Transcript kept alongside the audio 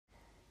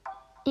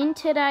In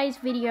today's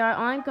video,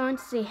 I'm going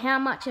to see how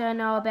much I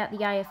know about the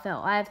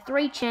AFL. I have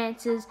 3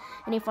 chances,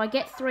 and if I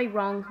get 3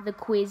 wrong, the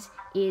quiz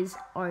is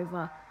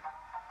over.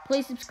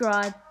 Please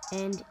subscribe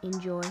and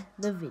enjoy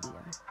the video.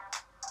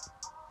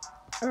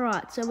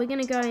 Alright, so we're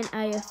going to go in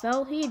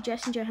AFL here.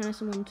 Jason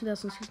Johannisen won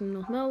 2016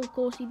 North Melbourne, of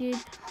course he did.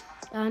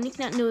 Nick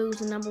Naitanui was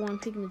the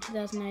 #1 pick in the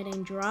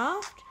 2018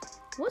 draft.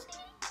 Was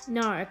he?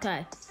 No,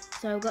 okay.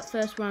 So we got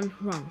first one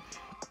wrong.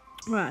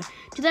 Right,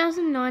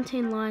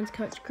 2019 Lions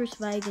coach Chris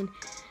Fagan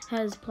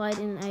has played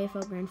in an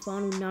AFL Grand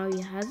Final. No,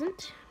 he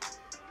hasn't.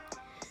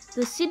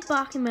 The Sid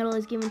Barker Medal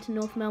is given to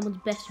North Melbourne's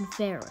best and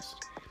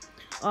fairest.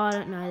 I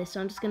don't know this,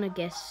 so I'm just going to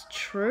guess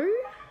true,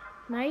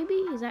 maybe?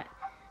 Is that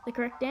the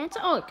correct answer?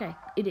 Oh, okay,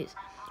 it is.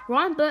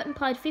 Ryan Burton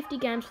played 50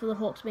 games for the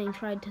Hawks being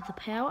traded to the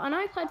Power. I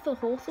know he played for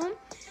Hawthorn,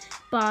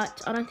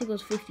 but I don't think it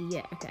was 50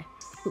 yet. Okay,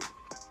 cool.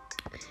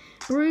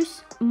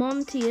 Bruce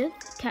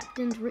Monteith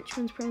captained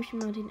Richmond's premiership in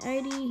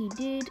 1980. He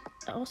did.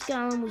 Oscar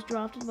Allen was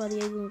drafted by the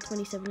Eagles in the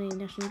 2017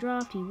 National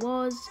Draft. He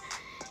was.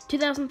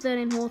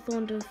 2013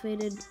 Hawthorn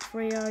defeated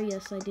Freo.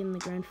 Yes, they did in the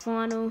Grand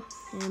Final.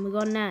 And we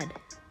got an ad.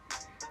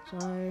 So,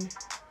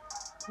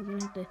 we're going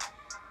to have to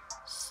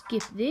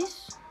skip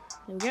this.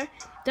 There we go.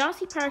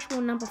 Darcy Parish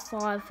wore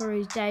 #5 for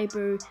his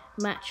debut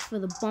match for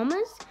the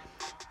Bombers.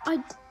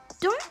 I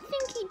don't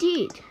think he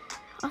did.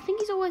 I think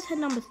he's always had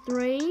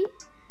 #3.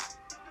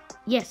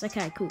 Yes,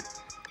 okay, cool.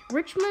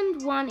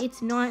 Richmond won its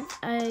 9th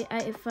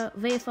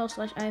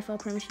VFL/AFL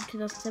Premiership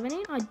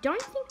 2017. I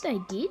don't think they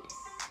did.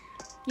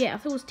 Yeah, I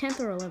thought it was 10th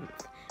or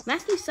 11th.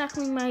 Matthew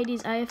Suckling made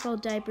his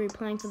AFL debut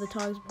playing for the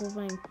Tigers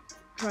before being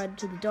traded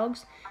to the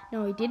Dogs.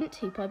 No, he didn't.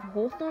 He played for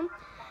Hawthorn.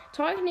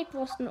 Tiger Nick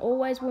Boston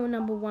always wore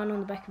 #1 on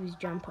the back of his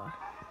jumper.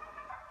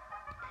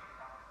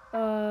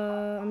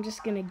 I'm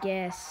just going to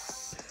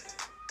guess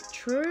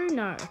true?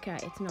 No, okay,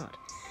 it's not.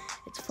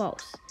 It's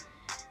false.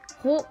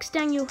 Hawks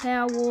Daniel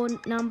Howe wore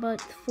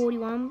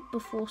 #41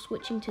 before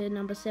switching to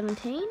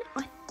 #17.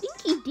 I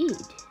think he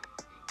did.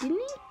 Didn't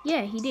he?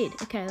 Yeah, he did.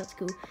 Okay, that's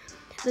cool.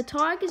 The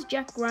Tigers'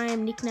 Jack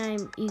Graham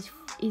nickname is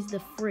the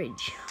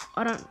Fridge.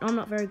 I'm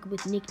not very good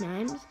with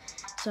nicknames,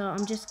 so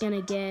I'm just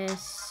gonna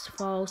guess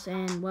false,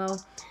 and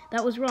well,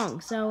 that was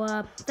wrong.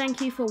 So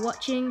thank you for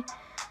watching.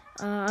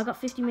 I got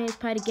 50 minutes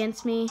paid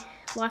against me.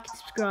 Like and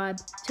subscribe,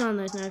 turn on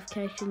those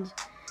notifications.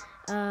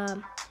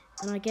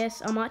 And I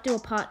guess I might do a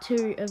part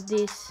 2 of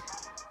this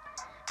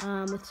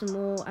with some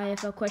more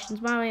AFL questions.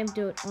 But I am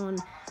do it on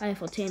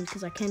AFL teams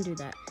because I can do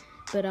that.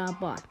 But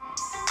bye.